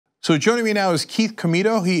So joining me now is Keith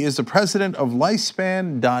Comito. He is the president of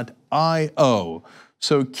Lifespan.io.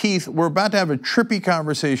 So Keith, we're about to have a trippy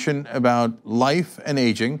conversation about life and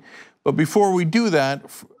aging. But before we do that,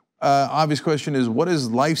 obvious question is, what is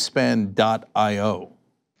Lifespan.io?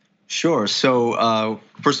 Sure. So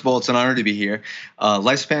first of all, it's an honor to be here.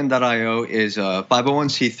 Lifespan.io is a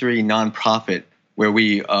 501c3 nonprofit where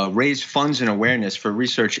we raise funds and awareness for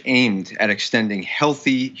research aimed at extending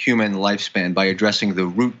healthy human lifespan by addressing the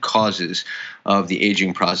root causes of the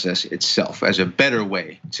aging process itself as a better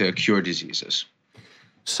way to cure diseases.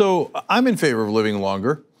 So I'm in favor of living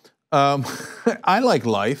longer. I like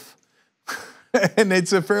life. And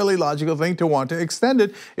it's a fairly logical thing to want to extend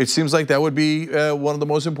it. It seems like that would be one of the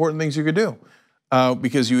most important things you could do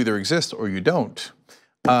because you either exist or you don't.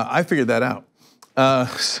 I figured that out.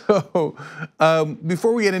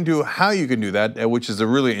 Before we get into how you can do that, which is the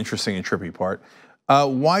really interesting and trippy part,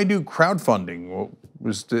 why do crowdfunding?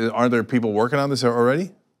 Are there people working on this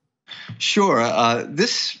already? Sure.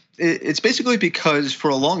 It's basically because for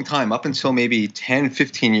a long time, up until maybe 10,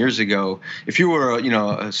 15 years ago, if you were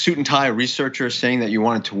a suit and tie researcher saying that you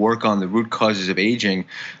wanted to work on the root causes of aging,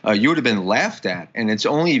 you would have been laughed at. And it's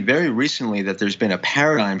only very recently that there's been a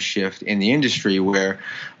paradigm shift in the industry where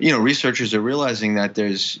researchers are realizing that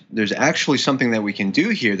there's actually something that we can do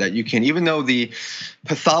here, that you can, even though the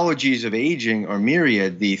pathologies of aging are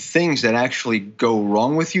myriad, the things that actually go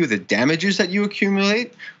wrong with you, the damages that you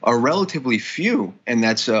accumulate are relatively few. And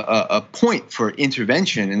that's a point for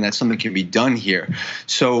intervention, and that something can be done here.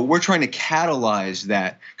 So we're trying to catalyze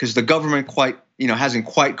that because the government hasn't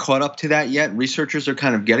quite caught up to that yet. Researchers are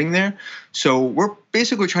kind of getting there. So we're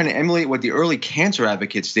basically trying to emulate what the early cancer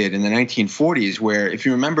advocates did in the 1940s, where if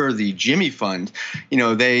you remember the Jimmy Fund,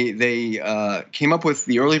 they came up with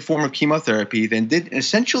the early form of chemotherapy, then did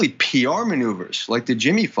essentially PR maneuvers like the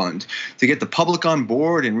Jimmy Fund to get the public on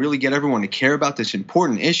board and really get everyone to care about this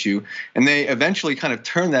important issue. And they eventually kind of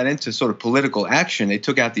turned that into sort of political action. They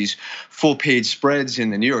took out these full-page spreads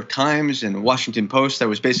in the New York Times and the Washington Post that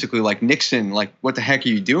was basically like, Nixon, like, what the heck are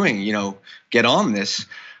you doing? Get on this.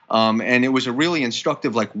 And it was a really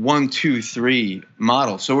instructive, like 1, 2, 3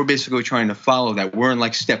 model. So we're basically trying to follow that. We're in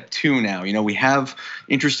like step 2 now. We have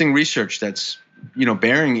interesting research that's,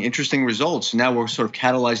 bearing interesting results. Now we're sort of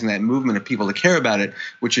catalyzing that movement of people to care about it,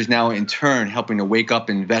 which is now in turn helping to wake up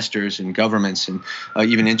investors and governments and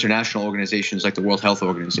even international organizations like the World Health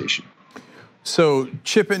Organization. So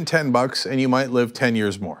chip in $10 and you might live 10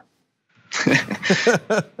 years more. It's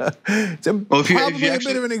probably a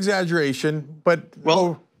bit of an exaggeration, but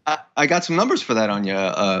I got some numbers for that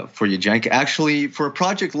for you, Cenk. Actually, for a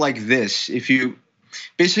project like this,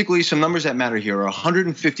 basically some numbers that matter here are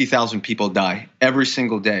 150,000 people die every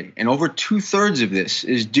single day, and over 2/3 of this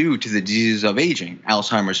is due to the diseases of aging: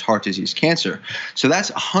 Alzheimer's, heart disease, cancer. So that's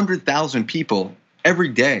 100,000 people every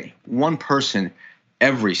day, one person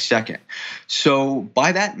every second. So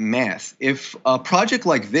by that math, if a project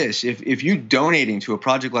like this, if you donating to a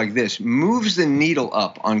project like this moves the needle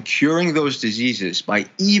up on curing those diseases by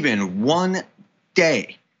even 1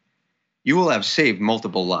 day, you will have saved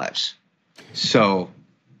multiple lives. So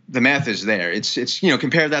the math is there. It's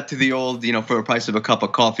compare that to the old, for a price of a cup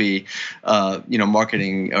of coffee,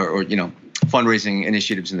 marketing or fundraising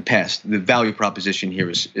initiatives in the past. The value proposition here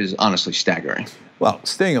is honestly staggering. Well,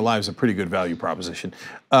 staying alive is a pretty good value proposition.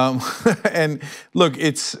 And look,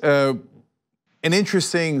 it's an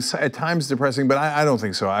interesting, at times depressing, but I don't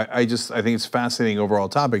think so. I think it's a fascinating overall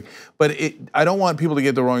topic. But I don't want people to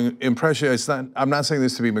get the wrong impression. I'm not saying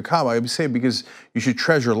this to be macabre. I would say because you should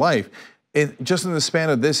treasure life. Just in the span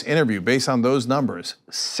of this interview, based on those numbers,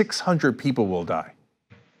 600 people will die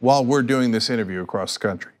while we're doing this interview across the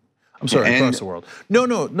country. I'm sorry, across the world.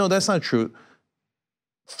 No, that's not true.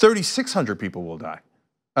 3,600 people will die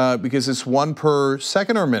because it's 1 per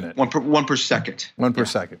second or minute? 1 per second. 1 per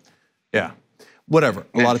second, yeah. Whatever,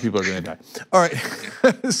 a lot of people are gonna die. All right,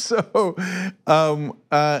 so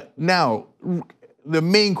now the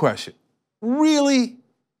main question, really,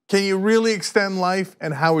 can you really extend life,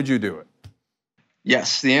 and how would you do it?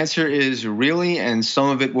 Yes, the answer is really, and some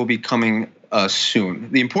of it will be coming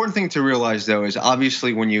soon. The important thing to realize, though, is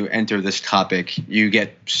obviously when you enter this topic, you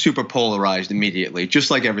get super polarized immediately,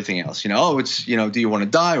 just like everything else. It's, do you want to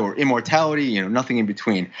die or immortality? Nothing in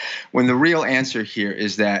between. When the real answer here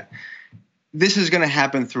is that this is going to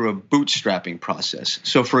happen through a bootstrapping process.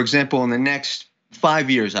 So, for example, in the next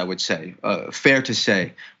 5 years, I would say, fair to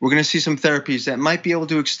say, we're going to see some therapies that might be able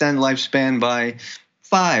to extend lifespan by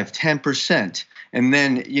 5, 10%. And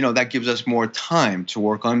then, that gives us more time to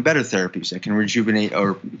work on better therapies that can rejuvenate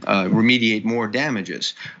or remediate more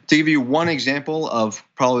damages. To give you one example of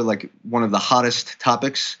probably like one of the hottest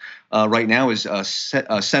topics right now is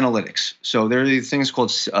senolytics. So there are these things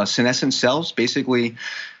called senescent cells. Basically,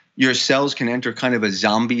 your cells can enter kind of a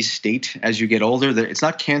zombie state as you get older. It's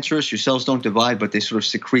not cancerous. Your cells don't divide, but they sort of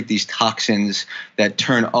secrete these toxins that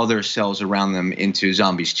turn other cells around them into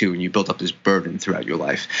zombies too, and you build up this burden throughout your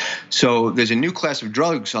life. So there's a new class of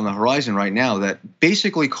drugs on the horizon right now that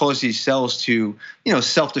basically cause these cells to,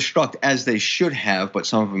 self-destruct as they should have, but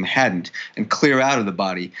some of them hadn't, and clear out of the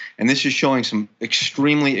body. And this is showing some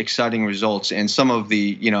extremely exciting results, and some of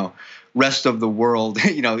the, rest of the world,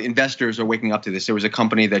 investors are waking up to this. There was a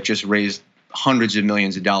company that just raised hundreds of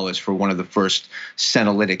millions of dollars for one of the first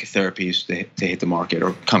senolytic therapies to hit the market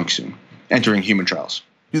or coming soon, entering human trials.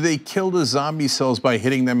 Do they kill the zombie cells by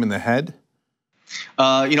hitting them in the head?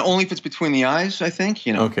 Only if it's between the eyes, I think.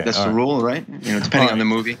 Okay, that's the rule, right? Depending on the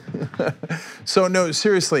movie. So no,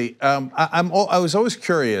 seriously, I was always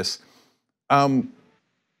curious.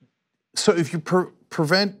 So if you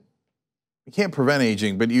prevent, you can't prevent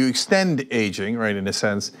aging, but you extend aging, right? In a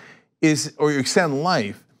sense, or you extend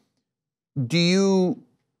life. Do you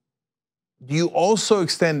also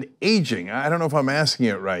extend aging? I don't know if I'm asking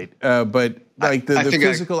it right, but like the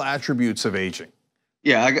physical attributes of aging.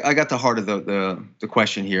 Yeah, I got the heart of the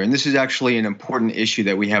question here, and this is actually an important issue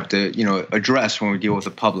that we have to address when we deal with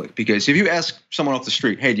the public. Because if you ask someone off the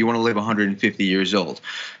street, "Hey, do you want to live 150 years old?"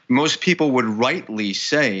 most people would rightly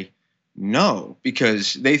say no,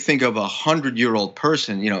 because they think of a 100-year-old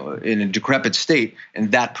person, in a decrepit state,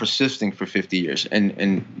 and that persisting for 50 years,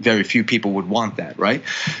 and very few people would want that, right?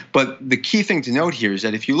 But the key thing to note here is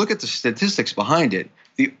that if you look at the statistics behind it,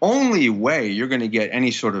 the only way you're going to get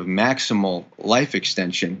any sort of maximal life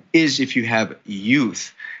extension is if you have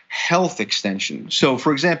youth, health extension. So,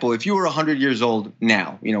 for example, if you were 100 years old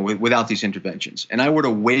now, without these interventions, and I were to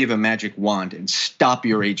wave a magic wand and stop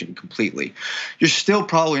your aging completely, you're still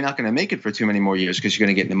probably not going to make it for too many more years, because you're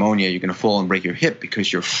going to get pneumonia, you're going to fall and break your hip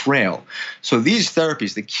because you're frail. So these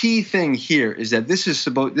therapies, the key thing here is that this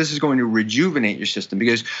is going to rejuvenate your system,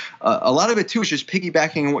 because a lot of it too is just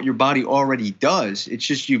piggybacking on what your body already does. It's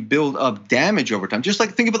just you build up damage over time. Just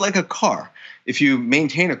like, think of it like a car. If you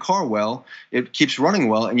maintain a car well, it keeps running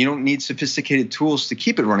well, and you don't need sophisticated tools to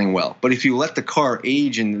keep it running well. But if you let the car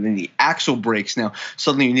age and then the axle breaks, now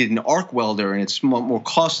suddenly you need an arc welder, and it's more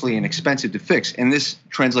costly and expensive to fix. And this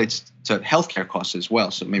translates to healthcare costs as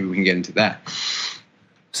well. So maybe we can get into that.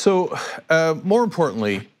 So more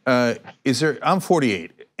importantly, I'm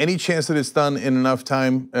 48. Any chance that it's done in enough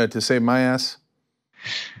time to save my ass?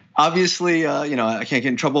 Obviously, I can't get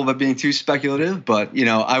in trouble about being too speculative, but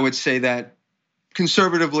I would say that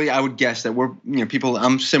conservatively, I would guess that we're, people,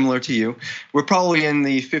 I'm similar to you. We're probably in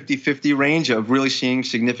the 50-50 range of really seeing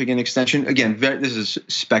significant extension. Again, this is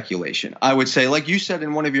speculation. I would say, like you said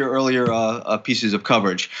in one of your earlier pieces of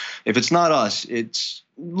coverage, if it's not us, it's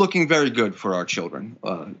looking very good for our children.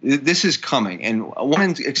 This is coming. And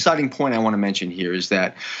one exciting point I want to mention here is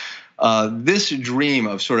that this dream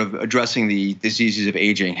of sort of addressing the diseases of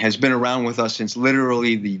aging has been around with us since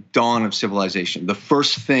literally the dawn of civilization. The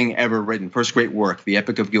first thing ever written, first great work, the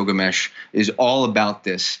Epic of Gilgamesh, is all about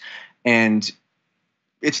this. And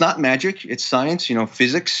it's not magic, it's science,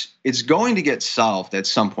 physics. It's going to get solved at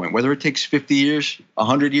some point, whether it takes 50 years,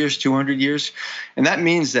 100 years, 200 years. And that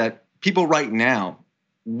means that people right now,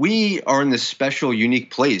 we are in this special, unique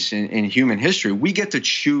place in human history. We get to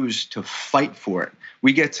choose to fight for it.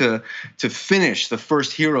 We get to finish the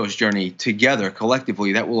first hero's journey together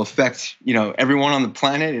collectively that will affect, everyone on the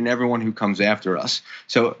planet and everyone who comes after us.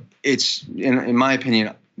 So it's, in my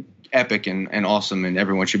opinion, epic and awesome, and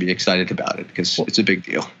everyone should be excited about it because it's a big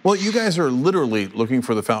deal. Well, you guys are literally looking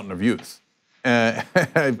for the fountain of youth.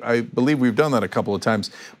 I believe we've done that a couple of times.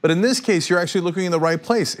 But in this case, you're actually looking in the right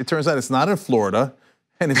place. It turns out it's not in Florida,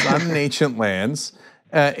 and it's not in ancient lands.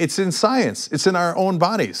 It's in science. It's in our own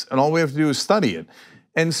bodies, and all we have to do is study it.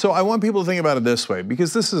 And so I want people to think about it this way,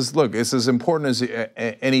 because this is, look, it's as important as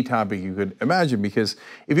any topic you could imagine, because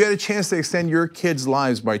if you had a chance to extend your kids'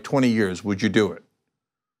 lives by 20 years, would you do it?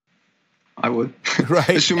 I would. Right?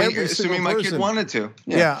 Assuming my kid wanted to.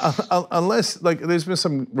 Yeah, unless, like, there's been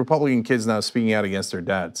some Republican kids now speaking out against their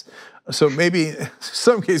dads. So maybe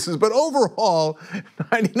some cases, but overall,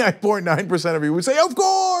 99.9% of you would say, of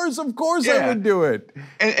course, I would do it.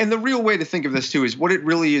 And the real way to think of this too is what it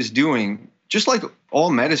really is doing, just like all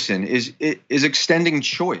medicine, is extending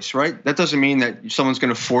choice, right? That doesn't mean that someone's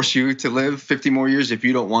going to force you to live 50 more years if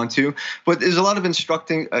you don't want to, but there's a lot of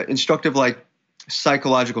instructive, like,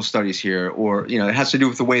 psychological studies here, or it has to do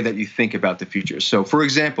with the way that you think about the future. So, for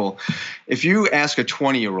example, if you ask a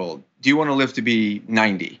 20-year-old, do you want to live to be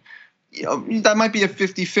 90? That might be a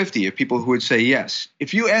 50-50 of people who would say yes.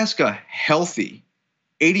 If you ask a healthy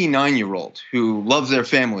 89-year-old who loves their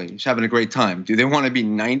family, who's having a great time, do they want to be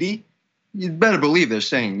 90? You better believe they're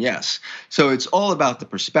saying yes. So it's all about the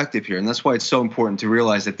perspective here, and that's why it's so important to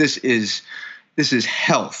realize that this is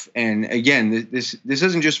health. And again, this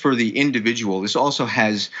isn't just for the individual. This also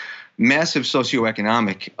has massive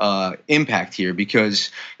socioeconomic impact here,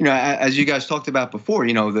 because as you guys talked about before,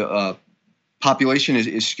 the population is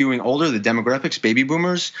skewing older, the demographics, baby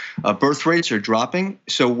boomers, birth rates are dropping.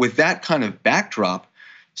 So with that kind of backdrop,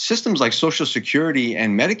 systems like Social Security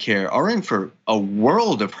and Medicare are in for a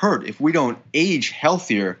world of hurt if we don't age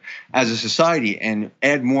healthier as a society and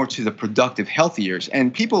add more to the productive health years.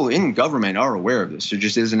 And people in government are aware of this. There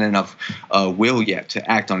just isn't enough will yet to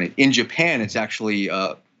act on it. In Japan, it's actually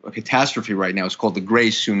a catastrophe right now. It's called the gray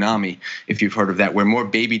tsunami, if you've heard of that, where more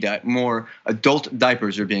adult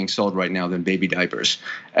diapers are being sold right now than baby diapers.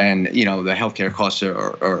 And the healthcare costs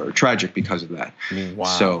are tragic because of that. Wow.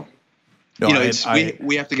 So no,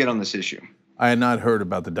 we have to get on this issue. I had not heard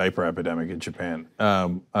about the diaper epidemic in Japan.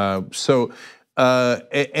 And by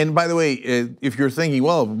the way, if you're thinking,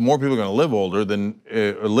 well, more people are going to live older than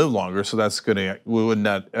live longer, so that's going to would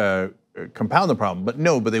not compound the problem. But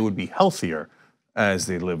no, but they would be healthier as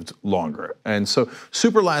they lived longer. And so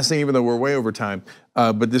super last thing, even though we're way over time,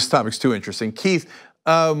 but this topic's too interesting. Keith,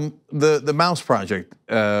 the mouse project,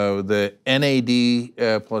 the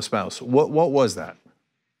NAD plus mouse, what was that?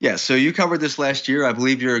 Yeah, so you covered this last year. I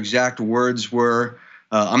believe your exact words were,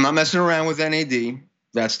 I'm not messing around with NAD.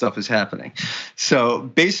 That stuff is happening. So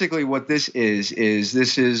basically what this is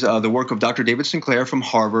the work of Dr. David Sinclair from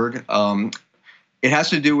Harvard. It has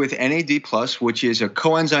to do with NAD+, which is a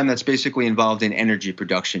coenzyme that's basically involved in energy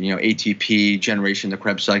production, ATP generation, the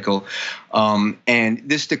Krebs cycle. And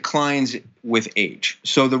this declines with age.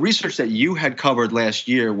 So the research that you had covered last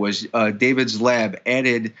year was David's lab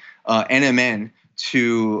added NMN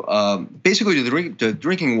to basically the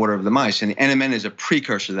drinking water of the mice. And NMN is a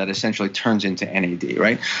precursor that essentially turns into NAD,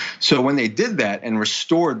 right? So when they did that and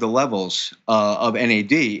restored the levels of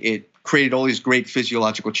NAD, it created all these great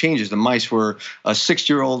physiological changes. The mice were a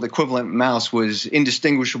 6-year-old equivalent mouse was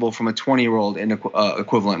indistinguishable from a 20-year-old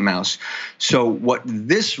equivalent mouse. So what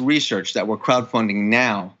this research that we're crowdfunding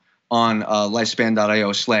now on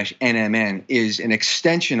lifespan.io/NMN is an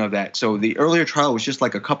extension of that. So the earlier trial was just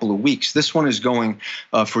like a couple of weeks. This one is going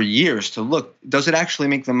for years to look, does it actually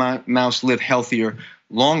make the mouse live healthier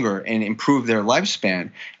longer and improve their lifespan?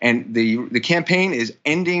 And the campaign is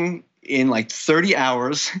ending in like 30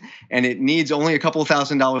 hours, and it needs only a couple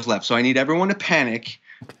 $1,000s left. So I need everyone to panic,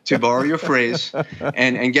 to borrow your phrase,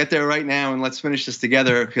 and get there right now, and let's finish this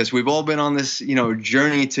together, because we've all been on this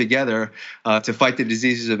journey together to fight the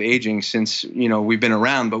diseases of aging since we've been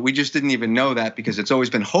around, but we just didn't even know that because it's always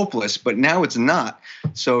been hopeless, but now it's not.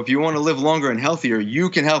 So if you want to live longer and healthier, you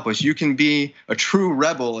can help us. You can be a true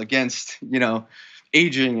rebel against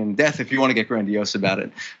aging and death if you want to get grandiose about it.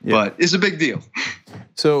 Yeah. But it's a big deal.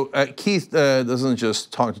 So Keith doesn't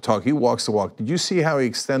just talk the talk, he walks the walk. Did you see how he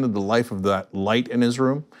extended the life of that light in his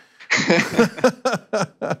room?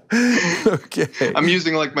 Okay. I'm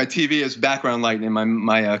using like my TV as background light and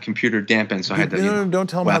my computer dampened, so I had to. No, don't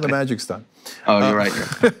tell him how the magic's done. Oh, you're right.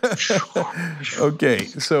 Okay,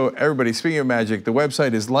 so everybody, speaking of magic, the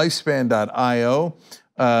website is lifespan.io.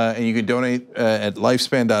 And you can donate at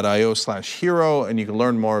lifespan.io/hero, and you can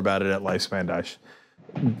learn more about it at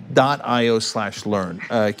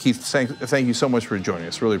lifespan.io/learn. Keith, thank you so much for joining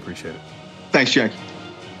us. Really appreciate it. Thanks, Cenk.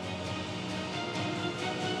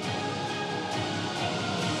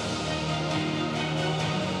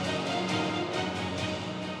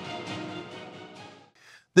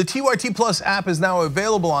 The TYT Plus app is now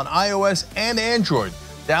available on iOS and Android.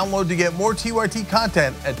 Download to get more TYT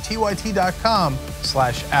content at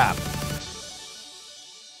tyt.com/app.